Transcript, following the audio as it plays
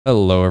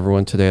Hello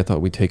everyone, today I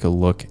thought we'd take a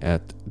look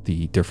at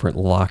the different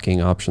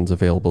locking options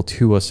available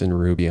to us in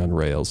Ruby on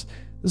Rails.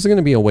 This is going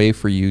to be a way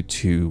for you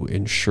to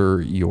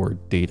ensure your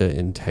data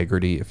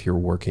integrity if you're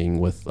working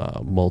with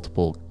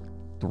multiple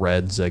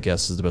threads, I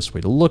guess is the best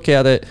way to look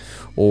at it,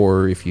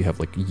 or if you have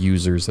like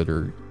users that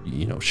are,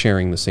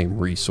 sharing the same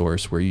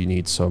resource where you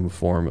need some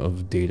form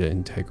of data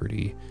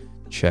integrity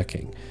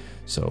checking.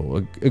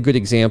 So a good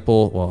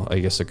example, well, I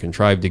guess a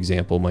contrived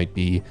example might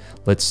be,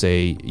 let's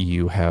say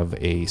you have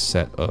a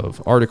set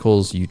of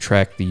articles, you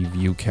track the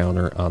view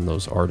counter on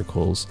those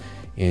articles,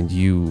 and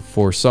you,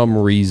 for some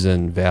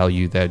reason,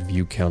 value that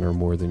view counter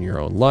more than your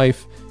own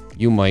life.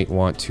 You might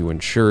want to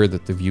ensure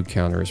that the view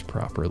counter is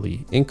properly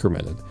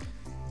incremented.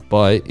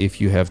 But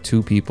if you have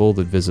two people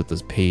that visit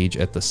this page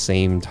at the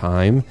same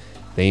time,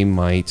 they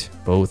might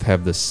both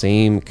have the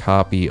same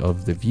copy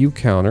of the view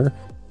counter.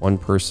 One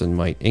person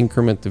might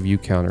increment the view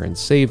counter and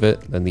save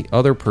it, then the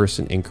other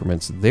person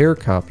increments their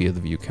copy of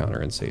the view counter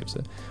and saves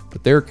it.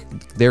 But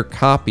their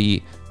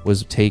copy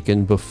was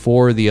taken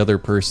before the other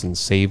person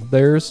saved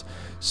theirs.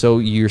 So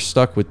you're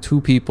stuck with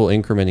two people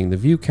incrementing the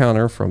view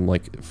counter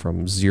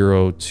from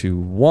 0 to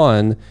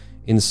 1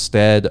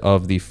 instead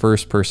of the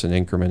first person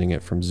incrementing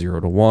it from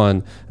 0 to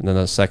 1 and then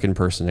the second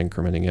person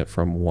incrementing it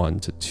from 1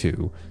 to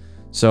 2.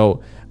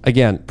 So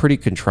again, pretty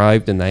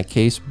contrived in that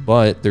case,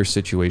 but there's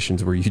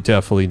situations where you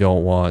definitely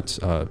don't want,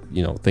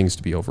 things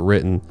to be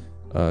overwritten,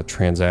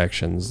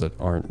 transactions that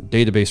aren't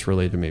database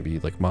related, maybe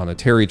like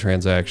monetary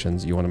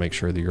transactions. You want to make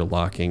sure that you're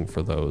locking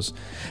for those.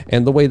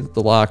 And the way that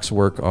the locks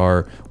work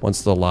are,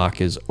 once the lock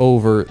is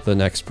over, the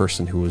next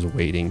person who is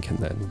waiting can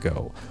then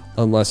go.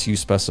 Unless you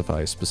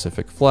specify a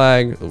specific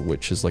flag,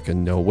 which is like a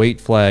no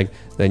wait flag,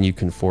 then you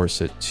can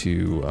force it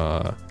to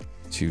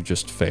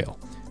just fail.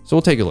 So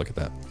we'll take a look at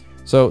that.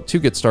 So to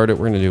get started,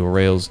 we're going to do a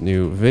Rails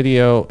new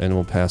video, and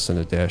we'll pass in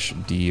a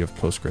 -d of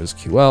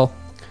postgresql.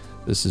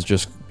 This is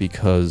just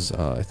because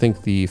I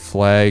think the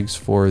flags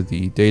for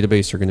the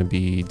database are going to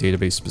be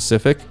database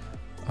specific,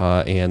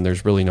 and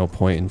there's really no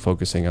point in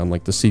focusing on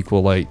like the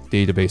SQLite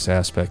database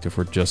aspect if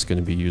we're just going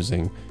to be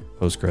using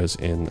Postgres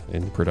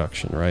in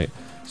production, right?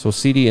 So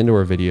cd into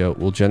our video,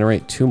 we'll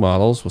generate two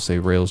models. We'll say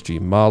Rails G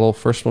model.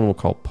 First one we'll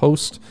call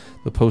post.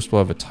 The post will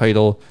have a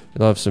title.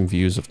 It'll have some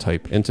views of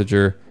type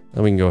integer.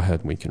 Then we can go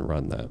ahead and we can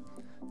run that.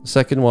 The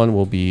second one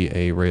will be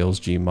a Rails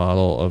G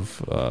model of,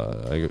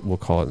 we'll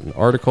call it an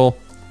article.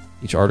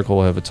 Each article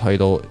will have a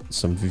title,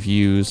 some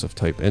views of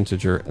type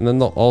integer, and then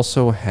they'll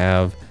also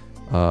have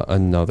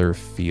another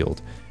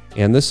field.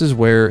 And this is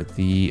where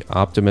the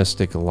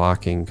optimistic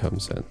locking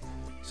comes in.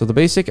 So the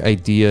basic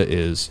idea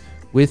is,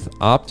 with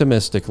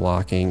optimistic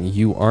locking,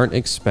 you aren't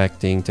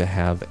expecting to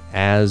have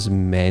as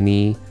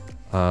many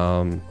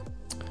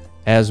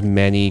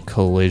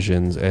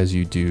collisions as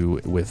you do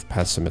with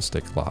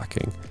pessimistic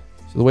locking.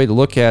 So the way to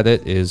look at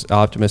it is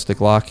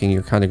optimistic locking,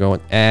 you're kind of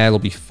going, it'll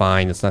be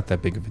fine, it's not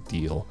that big of a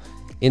deal.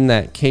 In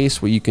that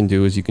case, what you can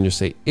do is you can just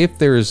say, if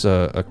there's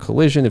a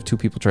collision, if two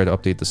people try to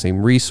update the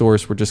same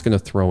resource, we're just going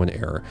to throw an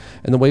error.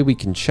 And the way we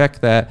can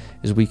check that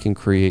is we can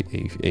create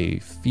a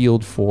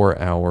field for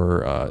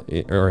our,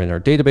 or in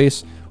our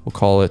database, we'll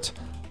call it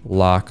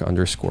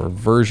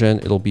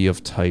lock_version. It'll be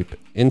of type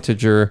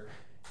integer.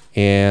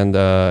 And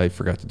I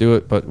forgot to do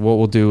it, but what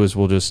we'll do is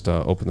we'll just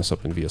open this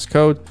up in VS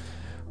Code.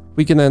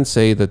 We can then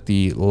say that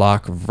the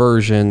lock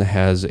version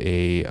has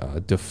a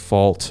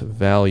default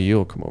value.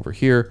 I'll come over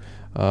here.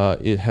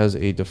 It has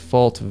a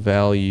default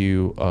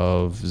value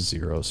of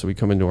 0. So we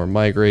come into our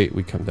migrate,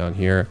 we come down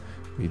here,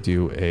 we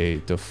do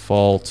a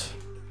default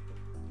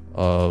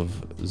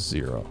of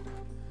 0.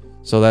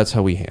 So that's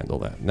how we handle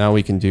that. Now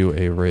we can do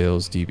a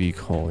Rails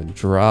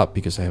DB:drop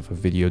because I have a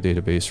video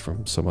database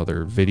from some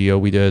other video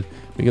we did.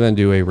 We can then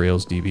do a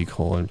Rails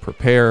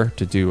DB:prepare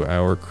to do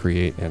our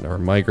create and our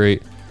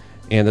migrate.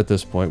 And at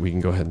this point, we can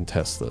go ahead and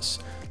test this.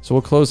 So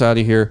we'll close out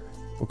of here.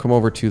 We'll come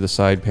over to the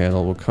side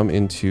panel. We'll come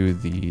into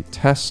the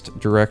test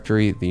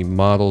directory, the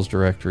models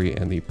directory,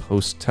 and the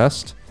post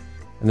test.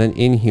 And then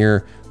in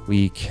here,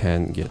 we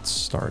can get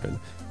started.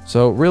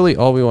 So really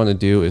all we want to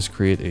do is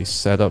create a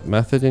setup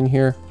method in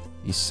here.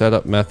 The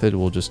setup method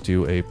will just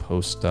do a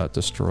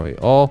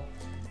post.destroyAll.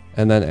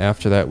 And then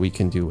after that, we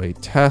can do a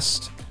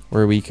test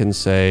where we can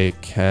say,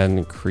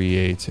 can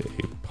create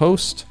a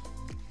post,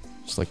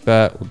 just like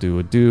that. We'll do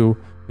a do.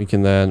 We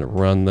can then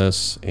run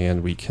this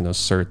and we can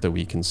assert that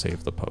we can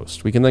save the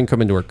post. We can then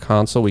come into our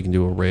console. We can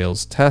do a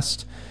Rails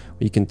test.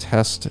 We can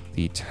test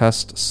the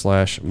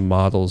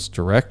test/models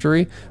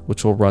directory,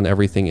 which will run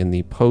everything in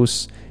the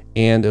posts,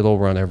 and it'll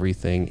run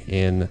everything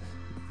in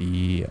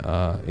the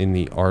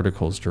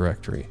articles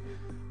directory.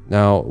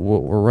 Now,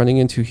 what we're running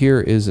into here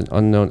is an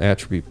unknown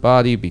attribute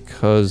body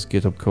because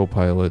GitHub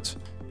Copilot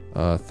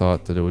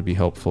thought that it would be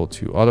helpful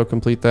to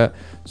autocomplete that.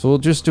 So we'll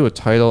just do a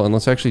title, and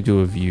let's actually do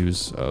a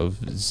views of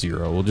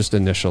 0. We'll just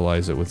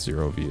initialize it with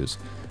 0 views.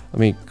 Let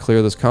me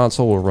clear this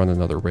console. We'll run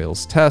another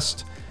Rails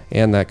test,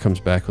 and that comes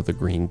back with a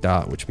green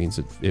dot, which means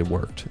it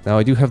worked. Now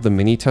I do have the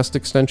mini test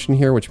extension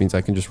here, which means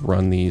I can just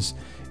run these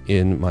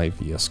in my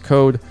VS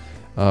Code,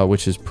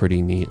 which is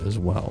pretty neat as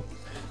well.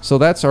 So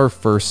that's our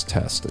first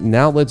test.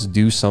 Now let's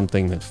do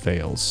something that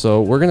fails.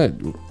 So we're going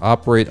to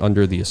operate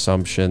under the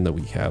assumption that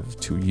we have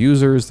two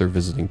users. They're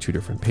visiting two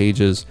different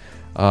pages,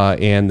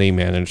 and they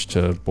managed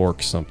to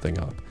bork something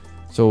up.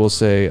 So we'll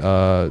say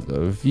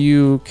the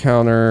view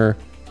counter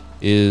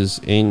is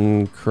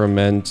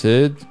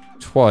incremented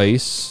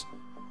twice,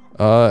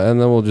 and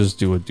then we'll just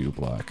do a do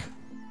block.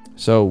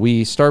 So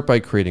we start by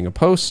creating a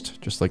post,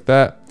 just like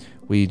that.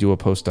 We do a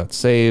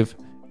post.save,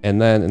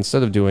 and then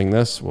instead of doing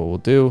this, what we'll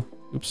do,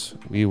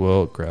 we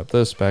will grab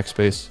this,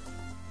 backspace,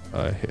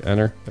 hit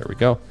enter, there we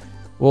go.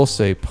 We'll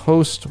say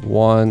post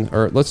one,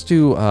 or let's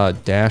do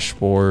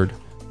dashboard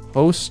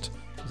post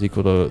is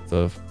equal to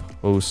the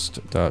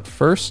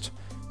post.first.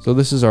 So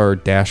this is our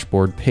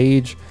dashboard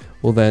page.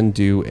 We'll then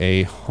do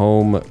a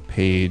home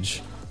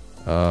page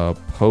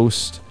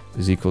post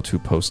is equal to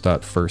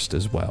post.first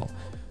as well.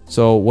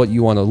 So what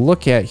you want to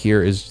look at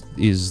here is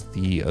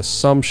the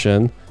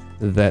assumption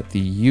that the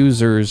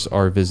users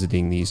are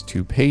visiting these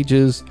two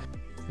pages.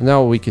 And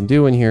now what we can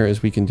do in here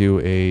is we can do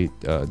a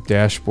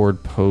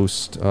dashboard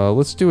post.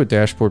 Let's do a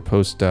dashboard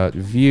post dot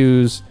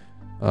views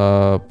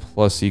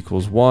plus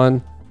equals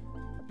 1.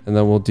 And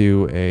then we'll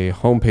do a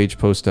homepage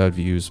post dot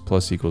views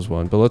plus equals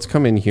 1. But let's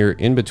come in here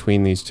in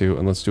between these two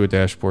and let's do a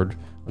dashboard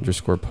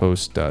underscore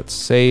post dot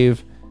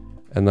save.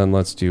 And then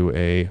let's do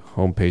a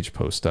homepage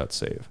post dot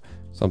save,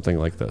 something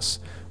like this.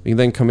 We can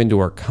then come into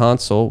our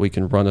console. We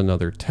can run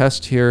another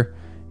test here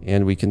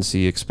and we can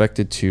see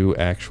expected to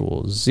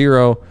actual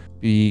 0.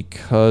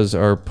 Because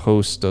our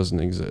post doesn't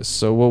exist.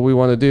 So what we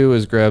want to do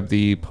is grab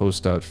the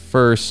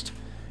post.first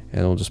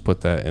and we'll just put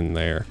that in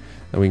there.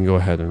 And we can go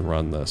ahead and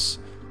run this.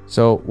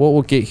 So what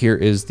we'll get here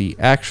is the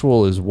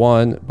actual is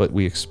 1, but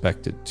we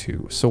expected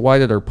 2. So why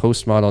did our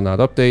post model not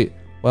update?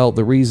 Well,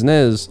 the reason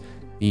is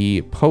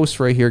the posts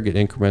right here get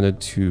incremented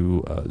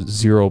to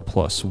 0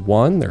 plus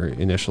 1. They're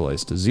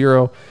initialized to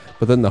 0.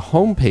 But then the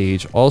home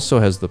page also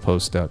has the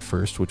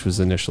post.first, which was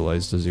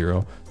initialized to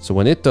 0. So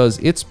when it does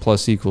its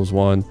plus equals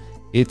 1,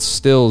 it's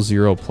still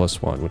 0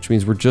 plus 1, which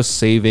means we're just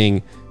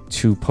saving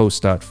to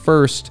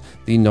post.first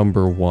the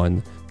number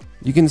 1.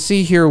 You can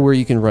see here where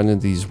you can run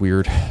into these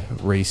weird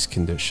race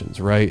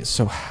conditions, right?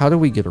 So how do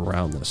we get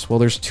around this? Well,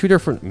 there's two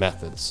different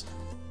methods.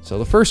 So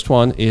the first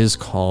one is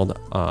called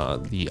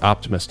the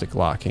optimistic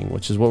locking,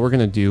 which is what we're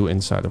going to do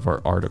inside of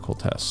our article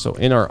test. So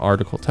in our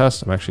article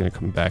test, I'm actually going to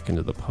come back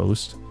into the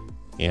post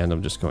and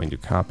I'm just going to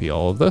copy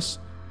all of this.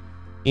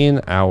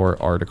 In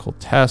our article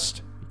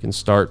test, can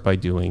start by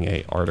doing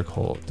a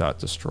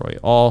article.destroy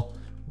all.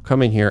 We'll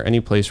come in here, any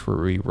place where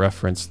we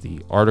reference the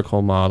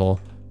article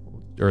model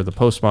or the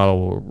post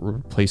model, we'll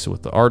replace it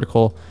with the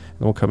article.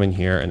 And we'll come in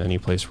here and any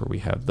place where we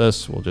have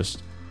this, we'll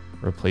just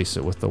replace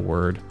it with the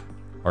word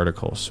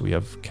article. So we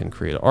can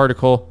create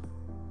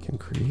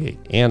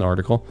an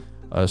article,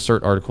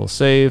 assert article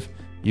save,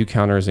 view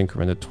counter is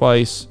incremented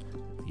twice.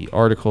 The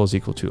article is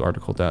equal to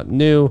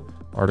article.new,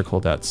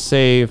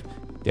 article.save,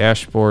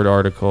 dashboard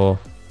article,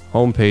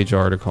 homepage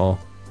article,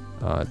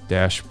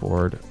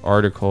 dashboard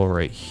article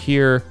right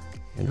here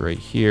and right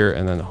here,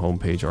 and then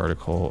homepage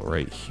article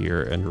right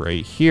here and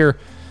right here.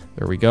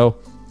 There we go.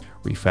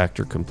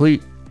 Refactor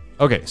complete.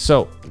 Okay,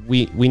 so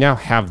we now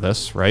have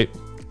this, right?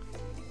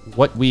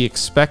 What we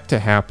expect to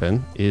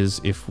happen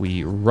is if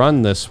we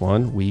run this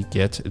one, we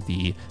get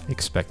the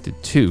expected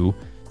 2.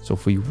 So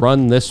if we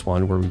run this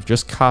one where we've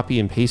just copy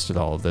and pasted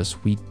all of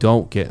this, we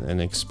don't get an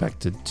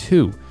expected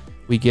 2.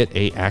 We get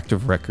a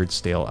active record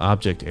stale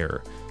object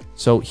error.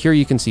 So here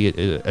you can see it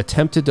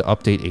attempted to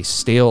update a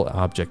stale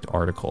object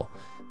article.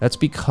 That's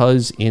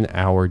because in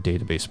our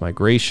database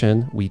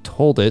migration, we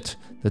told it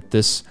that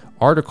this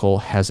article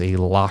has a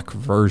lock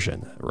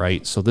version,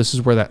 right? So this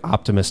is where that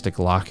optimistic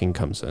locking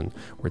comes in,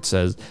 where it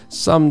says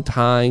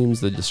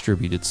sometimes the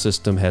distributed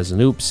system has an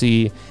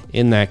oopsie.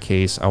 In that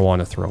case, I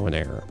want to throw an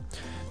error.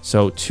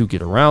 So to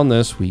get around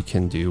this, we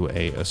can do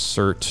a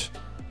assert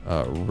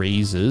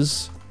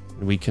raises.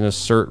 We can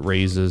assert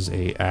raises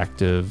a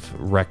active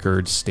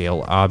record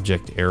stale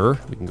object error.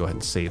 We can go ahead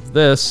and save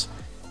this.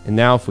 And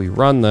now if we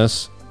run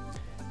this,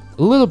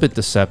 a little bit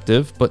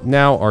deceptive, but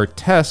now our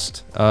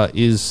test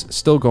is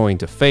still going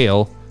to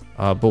fail.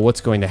 But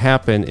what's going to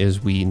happen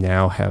is we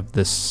now have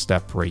this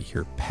step right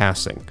here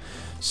passing.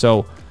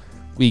 So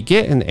we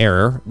get an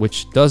error,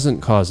 which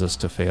doesn't cause us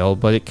to fail,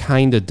 but it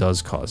kind of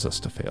does cause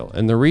us to fail.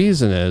 And the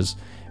reason is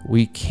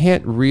we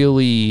can't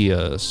really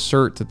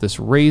assert that this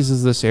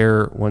raises this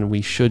error when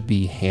we should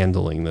be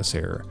handling this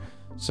error.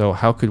 So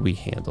how could we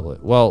handle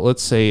it? Well,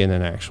 let's say in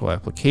an actual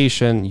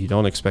application, you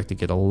don't expect to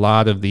get a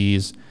lot of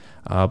these,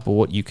 but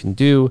what you can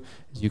do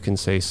is you can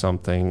say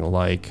something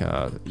like,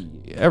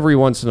 every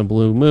once in a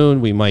blue moon,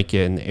 we might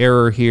get an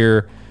error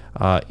here.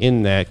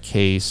 In that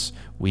case,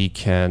 we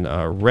can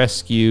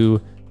rescue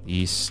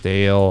the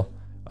stale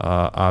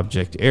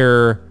object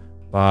error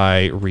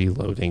by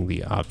reloading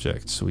the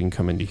object. So we can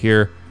come into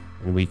here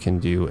and we can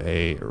do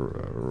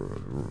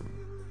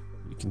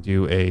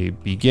a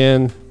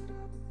begin.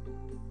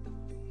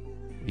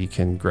 We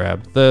can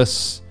grab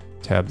this,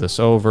 tab this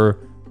over.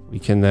 We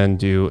can then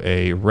do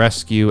a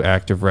rescue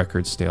active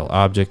record stale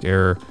object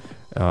error.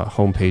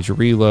 homepage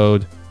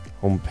reload,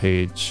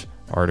 homepage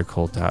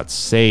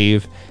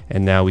article.save,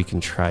 and now we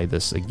can try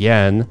this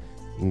again.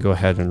 You can go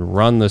ahead and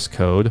run this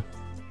code.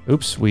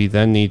 Oops, we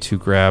then need to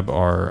grab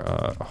our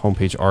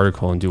homepage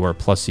article and do our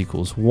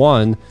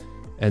 +=1,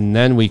 and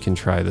then we can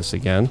try this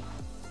again.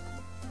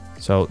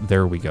 So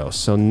there we go.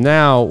 So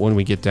now when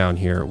we get down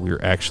here,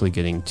 we're actually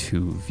getting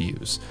 2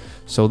 views.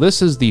 So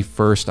this is the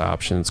first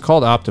option. It's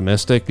called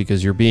optimistic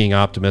because you're being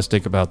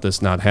optimistic about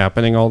this not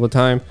happening all the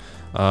time,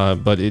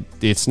 but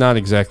it's not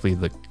exactly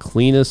the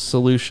cleanest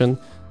solution.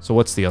 So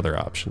what's the other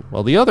option?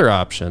 Well, the other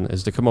option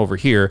is to come over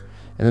here,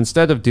 and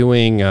instead of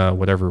doing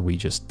whatever we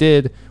just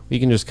did, we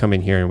can just come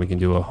in here and we can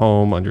do a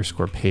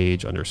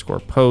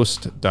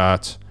home_page_post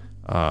dot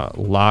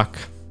lock.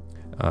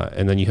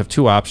 And then you have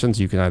 2 options.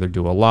 You can either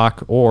do a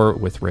lock, or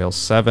with Rails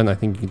 7, I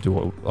think you can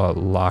do a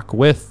lock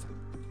with.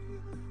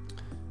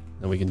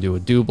 Then we can do a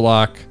do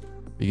block.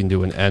 We can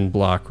do an end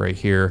block right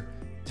here,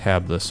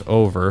 tab this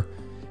over.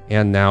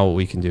 And now what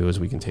we can do is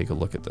we can take a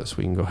look at this.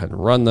 We can go ahead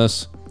and run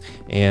this,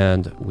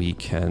 and we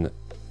can,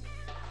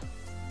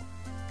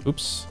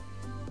 oops,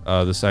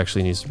 this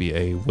actually needs to be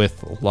a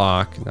with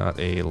lock, not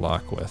a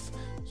lock with.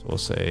 So we'll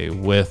say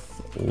with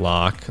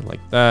lock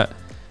like that.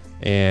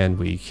 And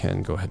we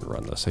can go ahead and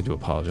run this. I do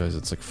apologize.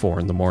 It's like 4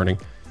 in the morning.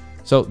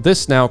 So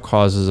this now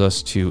causes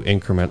us to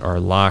increment our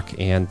lock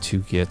and to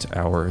get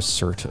our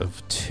assert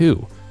of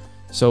 2.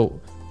 So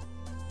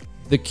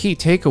the key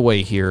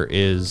takeaway here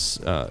is,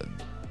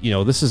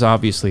 this is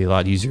obviously a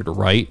lot easier to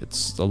write.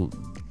 It's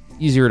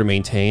easier to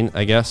maintain,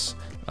 I guess.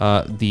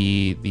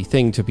 The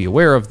thing to be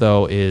aware of,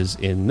 though, is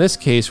in this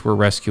case, we're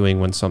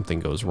rescuing when something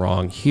goes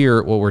wrong.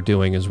 Here, what we're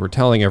doing is we're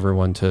telling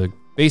everyone to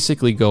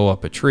basically go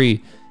up a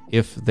tree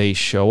if they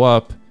show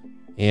up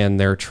and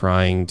they're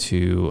trying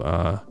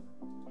to,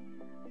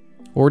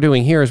 what we're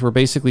doing here is we're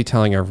basically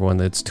telling everyone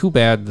that it's too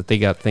bad that they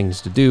got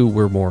things to do,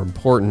 we're more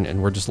important,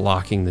 and we're just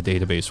locking the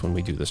database when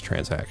we do this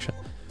transaction.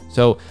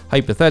 So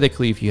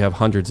hypothetically, if you have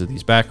hundreds of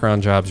these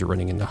background jobs, you're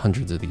running into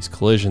hundreds of these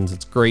collisions,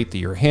 it's great that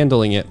you're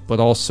handling it,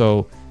 but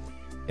also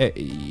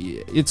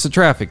it's a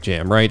traffic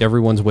jam, right?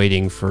 Everyone's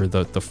waiting for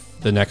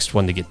the next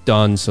one to get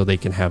done so they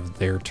can have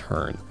their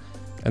turn.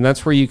 And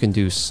that's where you can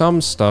do some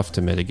stuff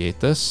to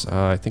mitigate this.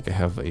 I think I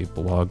have a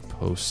blog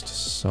post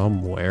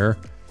somewhere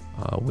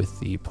with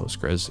the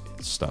Postgres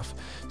stuff.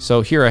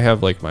 So here I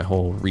have like my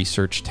whole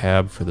research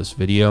tab for this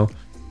video,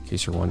 in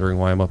case you're wondering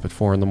why I'm up at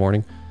 4 in the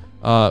morning.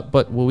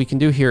 But what we can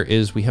do here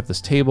is we have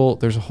this table.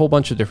 There's a whole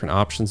bunch of different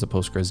options that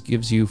Postgres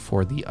gives you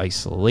for the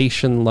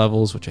isolation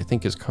levels, which I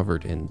think is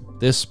covered in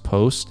this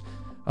post.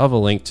 I'll have a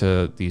link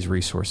to these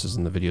resources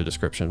in the video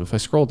description. If I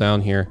scroll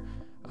down here,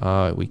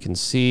 we can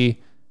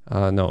see,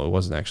 no, it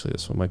wasn't actually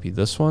this one. It might be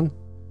this one.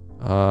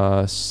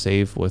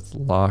 Save with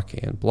lock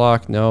and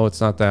block. No, it's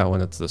not that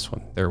one. It's this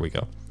one. There we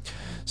go.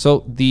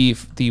 So the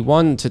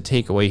one to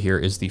take away here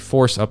is the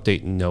force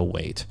update no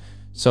wait.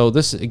 So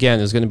this again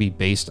is going to be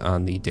based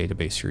on the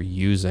database you're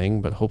using,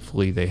 but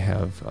hopefully they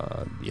have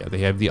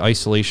the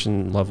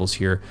isolation levels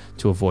here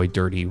to avoid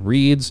dirty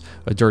reads.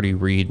 A dirty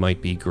read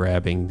might be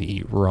grabbing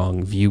the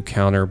wrong view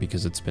counter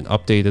because it's been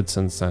updated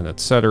since then,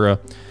 etc.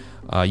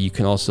 You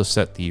can also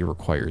set the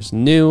requires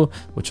new,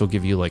 which will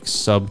give you like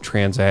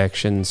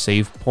sub-transaction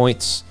save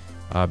points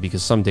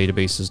because some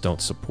databases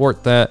don't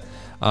support that.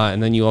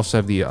 And then you also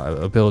have the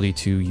ability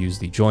to use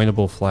the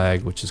joinable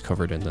flag, which is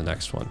covered in the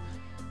next one.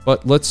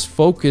 But let's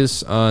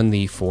focus on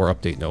the for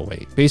update no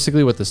wait.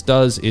 Basically what this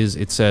does is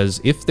it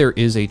says if there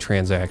is a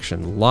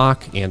transaction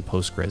lock and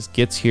Postgres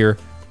gets here,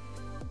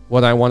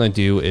 what I want to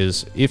do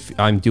is if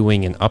I'm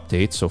doing an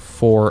update, so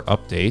for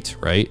update,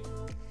 right?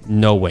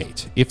 No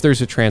wait. If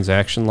there's a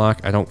transaction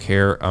lock, I don't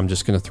care. I'm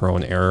just going to throw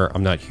an error.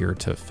 I'm not here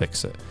to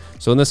fix it.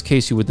 So in this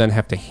case, you would then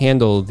have to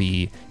handle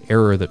the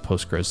error that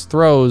Postgres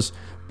throws,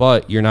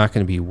 but you're not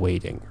going to be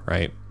waiting,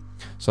 right?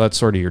 So that's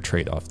sort of your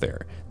trade-off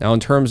there. Now, in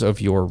terms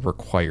of your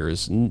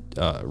requires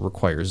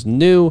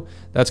new,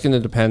 that's going to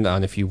depend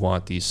on if you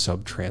want these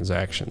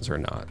sub-transactions or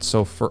not.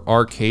 So for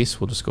our case,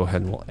 we'll just go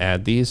ahead and we'll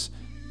add these.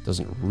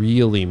 Doesn't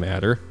really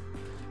matter.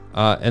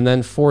 And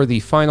then for the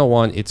final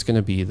one, it's going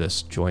to be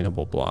this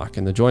joinable block.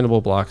 And the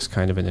joinable block is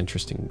kind of an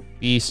interesting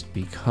beast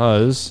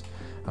because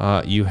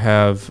you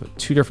have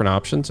 2 different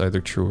options, either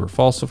true or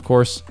false, of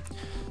course.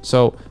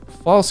 So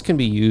false can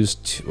be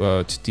used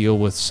to deal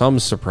with some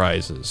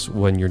surprises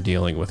when you're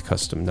dealing with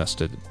custom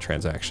nested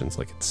transactions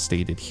like it's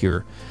stated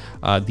here.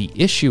 The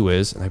issue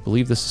is, and I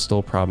believe this is still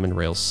a problem in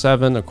Rails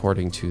 7,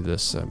 according to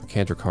this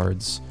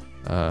Card's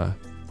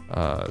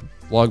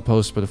blog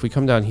post, but if we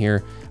come down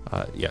here,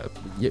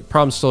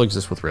 problems still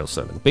exist with Rails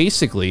 7.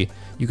 Basically,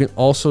 you can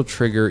also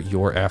trigger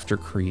your after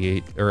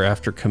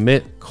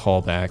commit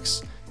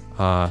callbacks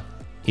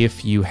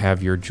if you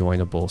have your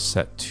joinable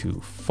set to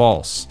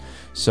false.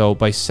 So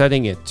by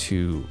setting it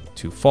to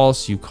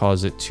false, you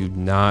cause it to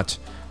not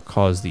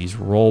cause these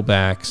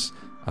rollbacks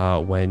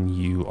when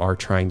you are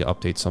trying to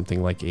update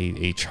something like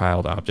a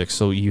child object.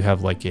 So you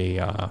have like you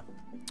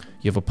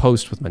have a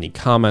post with many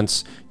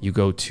comments, you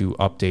go to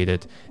update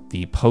it,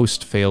 the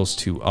post fails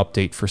to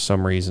update for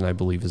some reason, I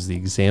believe is the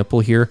example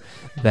here,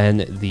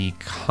 then the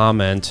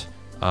comment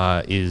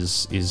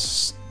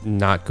is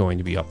not going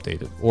to be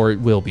updated, or it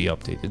will be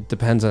updated. It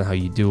depends on how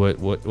you do it,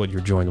 what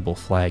your joinable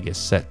flag is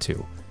set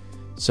to.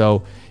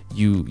 So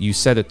you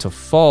set it to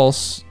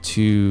false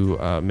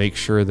to make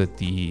sure that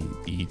the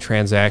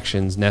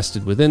transactions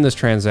nested within this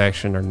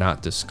transaction are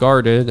not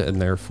discarded,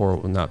 and therefore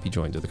it will not be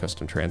joined to the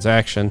custom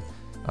transaction.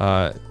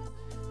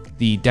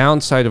 The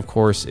downside, of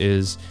course,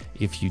 is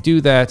if you do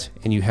that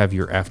and you have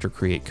your after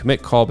create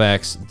commit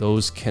callbacks,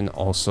 those can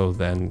also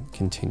then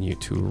continue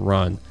to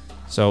run.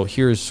 So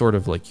here's sort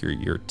of like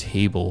your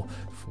table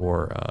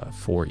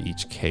for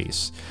each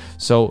case.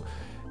 So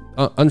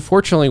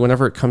unfortunately,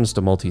 whenever it comes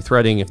to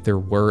multi-threading, if there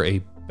were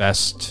a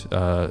best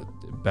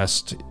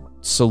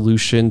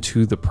solution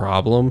to the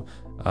problem,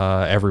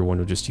 everyone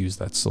would just use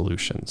that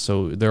solution.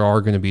 So there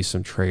are going to be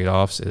some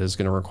trade-offs. It is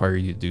going to require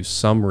you to do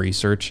some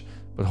research,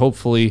 but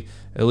hopefully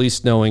at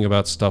least knowing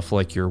about stuff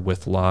like your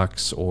with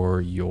locks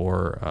or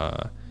your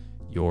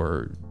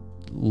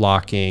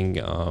locking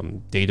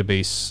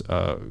database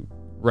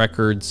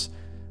records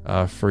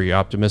for your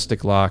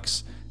optimistic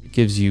locks, it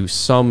gives you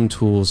some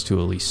tools to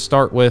at least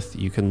start with.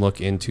 You can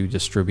look into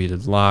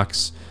distributed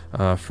locks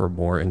for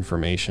more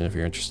information if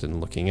you're interested in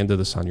looking into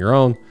this on your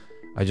own.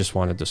 I just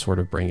wanted to sort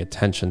of bring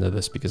attention to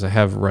this because I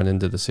have run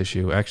into this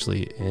issue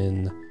actually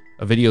in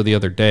a video the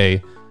other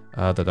day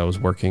that I was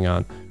working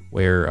on,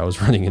 where I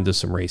was running into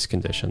some race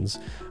conditions,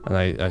 and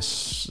I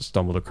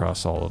stumbled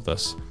across all of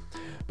this.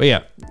 But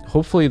yeah,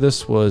 hopefully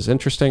this was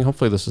interesting.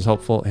 Hopefully this was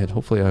helpful, and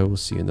hopefully I will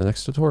see you in the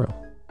next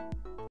tutorial.